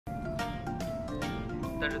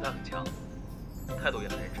但是他很强，态度也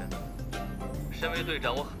很认真。身为队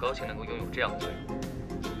长，我很高兴能够拥有这样的队伍。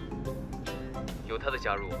有他的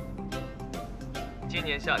加入，今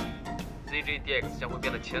年夏天 ，ZJDX 将会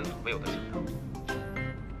变得前所未有的强大。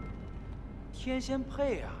天仙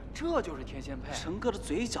配啊，这就是天仙配。成哥的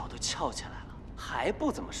嘴角都翘起来了，还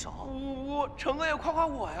不怎么熟。成哥也夸夸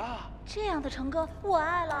我呀。这样的成哥，我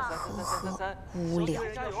爱了。无聊。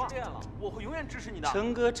加油啊！我会永远支持你的。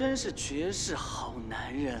成哥真是绝世好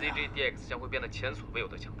男人啊。ZJDX 将会变得前所未有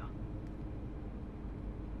的强大。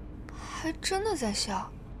还真的在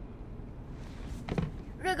笑。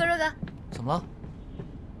瑞哥，怎么了？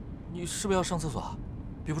你是不是要上厕所？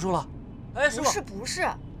憋不住了？哎，师傅。不是。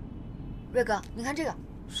瑞哥，你看这个。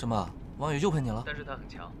什么？王宇又喷你了？但是他很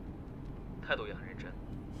强，态度也很认真。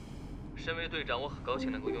身为队长，我很高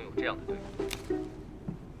兴能够拥有这样的队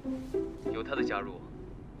伍。有他的加入，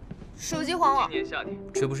手机还我。今年夏天，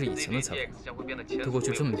这不是以前的采访，都过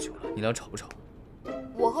去这么久了，你俩吵不吵？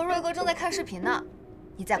我和瑞哥正在看视频呢，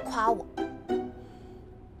你在夸我。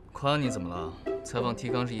夸你怎么了？采访提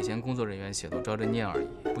纲是以前工作人员写的，我照着念而已。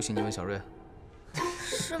不信你问小瑞。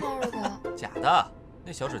是吗，瑞哥？假的，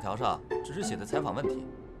那小纸条上只是写的采访问题，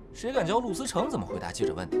谁敢教陆思成怎么回答记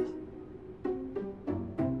者问题的？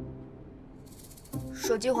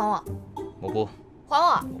手机还我！我不还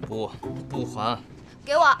我！我不还！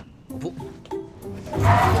给我！我不。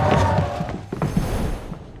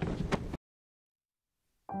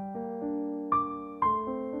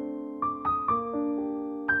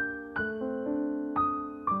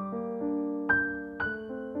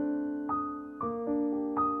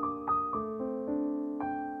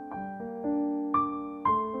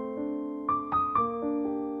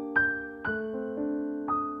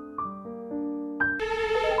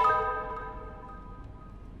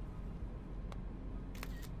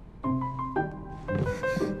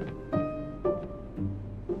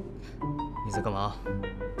你在干嘛？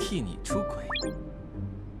替你出轨。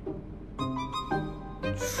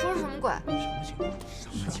说什么鬼？什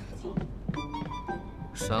么情况？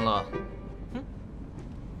删了。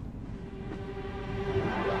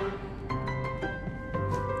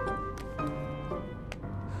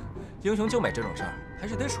英雄救美这种事儿还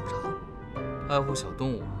是得数着。爱护小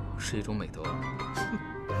动物是一种美德。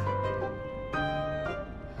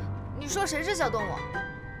你说谁是小动物？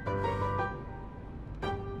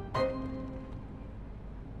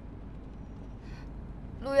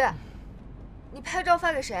陆月，你拍照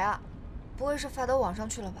发给谁啊？不会是发到网上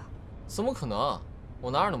去了吧？怎么可能？我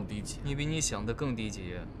哪有那么低级？你比你想的更低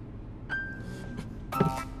级。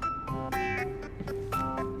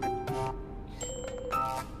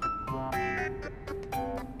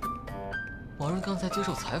王仁刚才接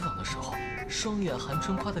受采访的时候，双眼含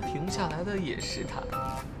春夸的停不下来的也是他。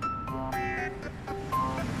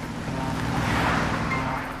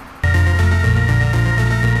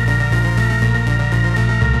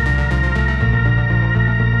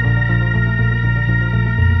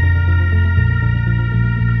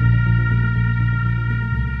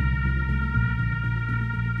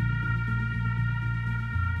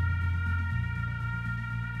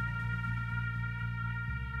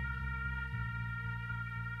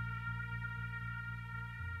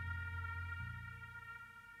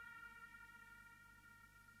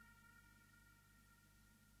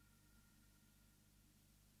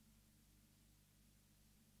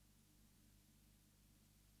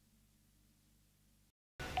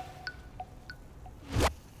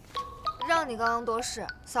让你刚刚多事，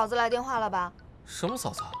嫂子来电话了吧？什么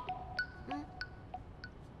嫂子？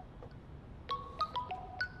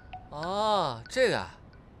啊，这个，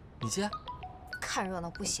你接。看热闹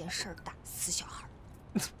不嫌事儿大，死小孩。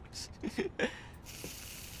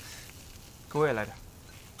给我也来点。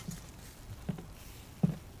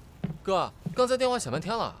哥，刚才电话响半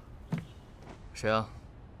天了。谁啊？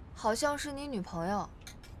好像是你女朋友。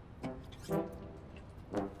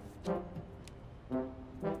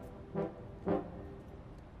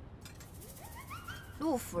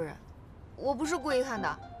陆夫人，我不是故意看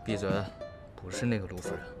的。闭嘴，不是那个陆夫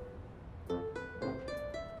人。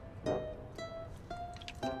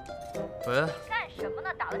喂。干什么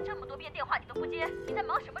呢？打了这么多遍电话你都不接，你在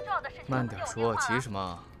忙什么重要的事情？慢点说，急什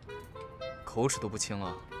么？口齿都不清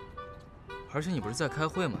啊！而且你不是在开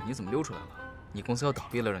会吗？你怎么溜出来了？你公司要倒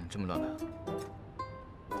闭了，让你这么乱来？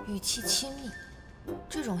语气亲密，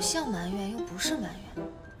这种像埋怨又不是埋怨，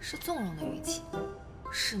是纵容的语气，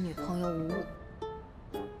视女朋友无物。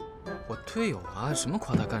我队友啊，什么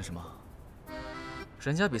夸他干什么？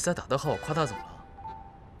人家比赛打得好，我夸他怎么了？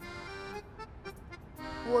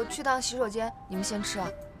我去趟洗手间，你们先吃啊。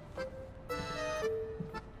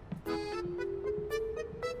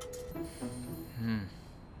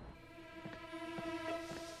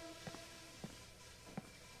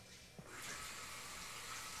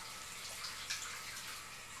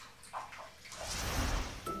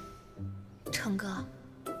哥，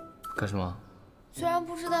干什么？虽然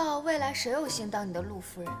不知道未来谁有幸当你的陆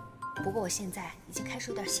夫人，不过我现在已经开始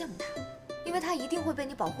有点羡慕他，因为他一定会被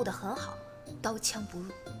你保护得很好，刀枪不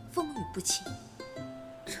入，风雨不侵。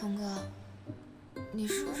成哥，你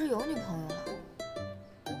是不是有女朋友了？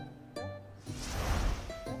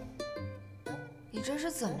你这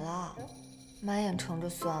是怎么了？满眼盛着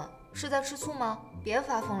酸，是在吃醋吗？别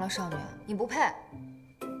发疯了，少女，你不配。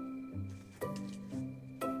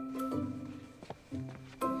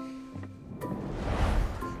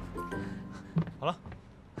好了，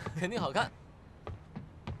肯定好看。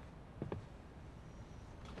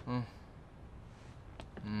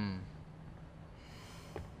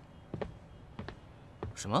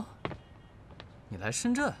什么？你来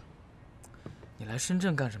深圳？你来深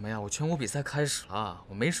圳干什么呀？我全国比赛开始了，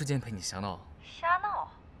我没时间陪你瞎闹。瞎闹？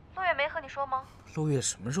陆月没和你说吗？陆月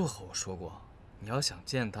什么时候和我说过？你要想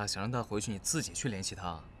见他，想让他回去，你自己去联系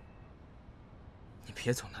他。你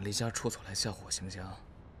别总拿离家出走来吓唬我，行不行？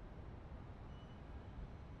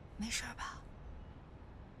没事吧？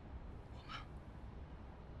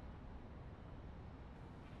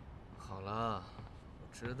好了，我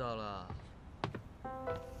知道了。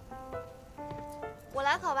我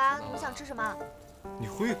来烤吧，你们想吃什么？你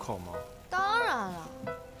会烤吗？当然了。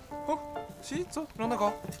好，行，走，让他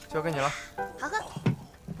烤，交给你了。好喝。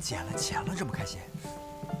捡了钱了，这么开心？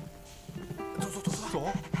走走走走。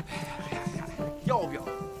要不要？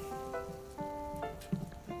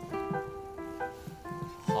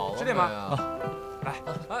好吃点吧。啊，来，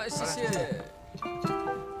哎，谢谢。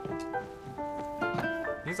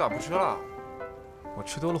你咋不吃了？我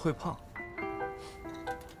吃多了会胖。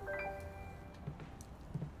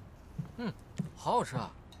好好吃啊！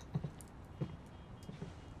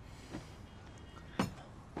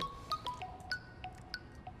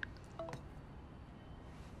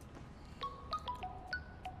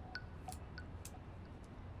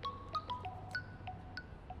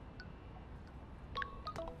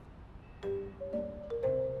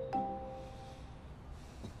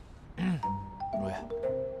如月，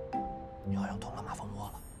你好像捅了马蜂窝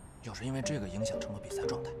了。要是因为这个影响成了比赛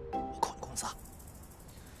状态，我扣你工资啊！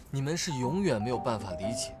你们是永远没有办法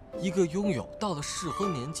理解一个拥有到了适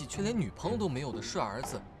婚年纪却连女朋友都没有的帅儿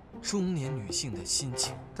子，中年女性的心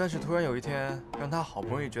情。但是突然有一天，让他好不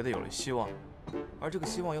容易觉得有了希望，而这个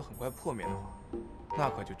希望又很快破灭的话，那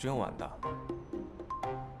可就真完蛋。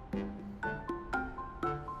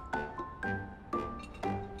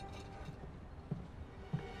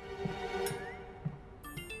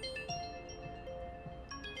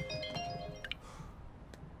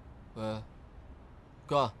喂，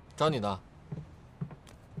哥，找你的。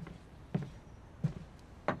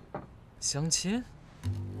相亲？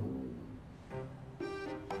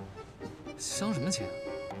相什么亲？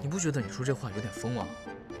你不觉得你说这话有点疯吗？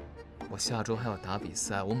我下周还要打比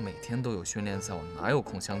赛，我每天都有训练赛，我哪有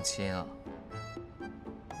空相亲啊？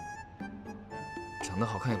长得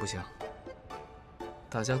好看也不行。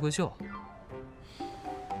大家闺秀？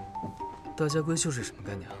大家闺秀是什么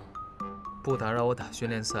概念啊？不打扰我打训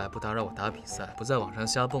练赛，不打扰我打比赛，不在网上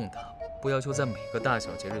瞎蹦跶，不要求在每个大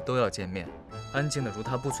小节日都要见面，安静的如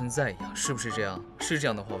他不存在一样，是不是这样？是这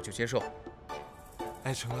样的话，我就接受。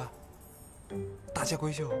哎，成哥，大家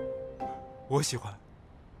闺秀，我喜欢。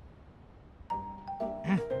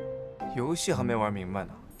游戏还没玩明白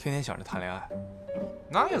呢，天天想着谈恋爱，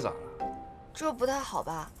那又咋了？这不太好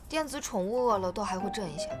吧？电子宠物饿了都还会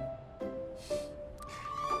震一下。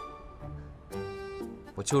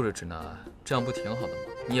我就是直男癌，这样不挺好的吗？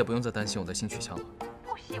你也不用再担心我的性取向了。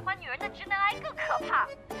不喜欢女人的直男癌更可怕，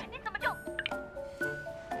你怎么就……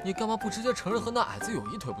你干嘛不直接承认和那矮子有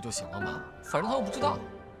一腿不就行了吗？反正他又不知道。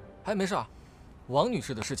哎，没事儿，王女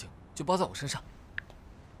士的事情就包在我身上。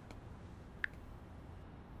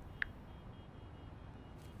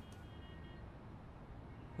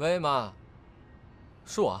喂，妈，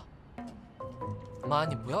是我。妈，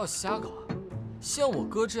你不要瞎搞啊！像我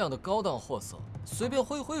哥这样的高档货色，随便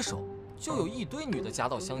挥挥手就有一堆女的夹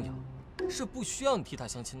道相仰，是不需要你替他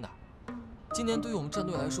相亲的。今年对于我们战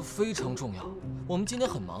队来说非常重要，我们今年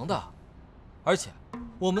很忙的，而且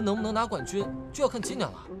我们能不能拿冠军就要看今年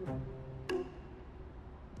了。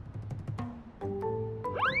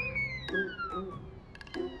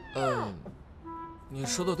你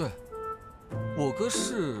说的对，我哥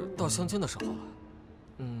是到相亲的时候了。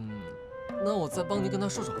那我再帮您跟他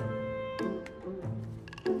说说。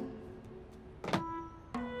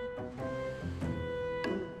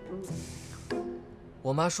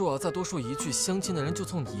我妈说我要再多说一句，相亲的人就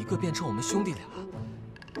从你一个变成我们兄弟俩。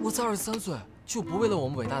我才23岁，就不为了我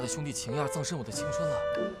们伟大的兄弟情谊而葬身我的青春了。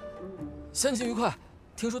相亲愉快，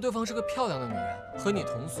听说对方是个漂亮的女人，和你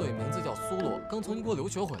同岁，名字叫苏洛，刚从英国留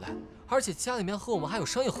学回来，而且家里面和我们还有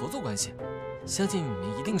商业合作关系，相信你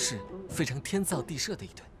们一定是非常天造地设的一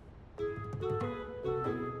对。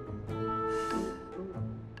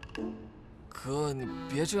哥，你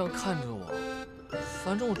别这样看着我，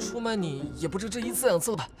反正我出卖你也不是这一次两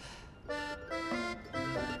次了吧？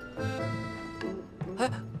哎，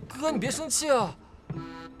哥，你别生气啊！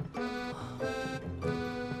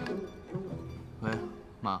喂，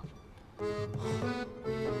妈。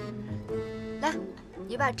来，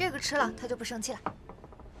你把这个吃了，他就不生气了。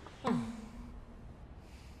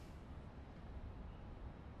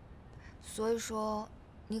所以说，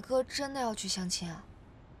你哥真的要去相亲啊？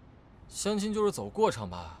相亲就是走过场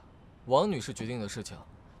吧，王女士决定的事情，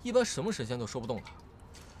一般什么神仙都说不动的。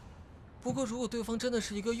不过，如果对方真的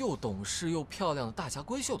是一个又懂事又漂亮的大家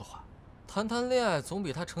闺秀的话，谈恋爱总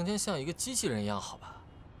比她成天像一个机器人一样好吧？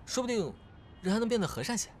说不定人还能变得和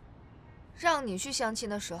善些。让你去相亲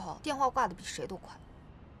的时候，电话挂得比谁都快。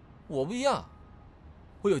我不一样，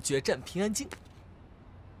我有决战平安京，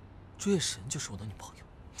追月神就是我的女朋友。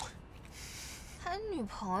还女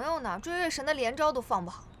朋友呢？追月神的连招都放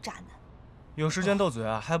不好，渣男。有时间斗嘴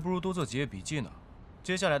啊，还不如多做几页笔记呢。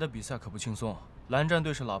接下来的比赛可不轻松，蓝战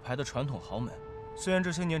队是老牌的传统豪门，虽然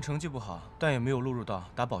这些年成绩不好，但也没有落入到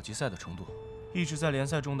打保级赛的程度，一直在联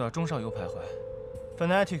赛中的中上游徘徊。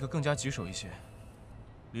Fnatic 更加棘手一些，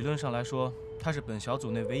理论上来说，他是本小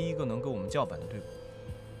组内唯一一个能跟我们叫板的队伍，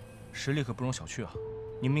实力可不容小觑啊！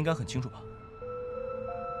你们应该很清楚吧？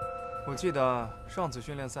我记得上次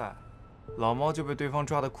训练赛，老猫就被对方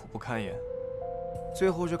抓得苦不堪言，最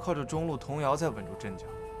后是靠着中路童瑶才稳住阵脚。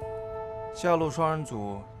下路双人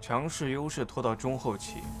组强势优势拖到中后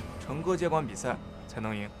期，成哥接管比赛才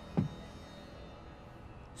能赢。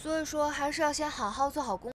所以说，还是要先好好做好功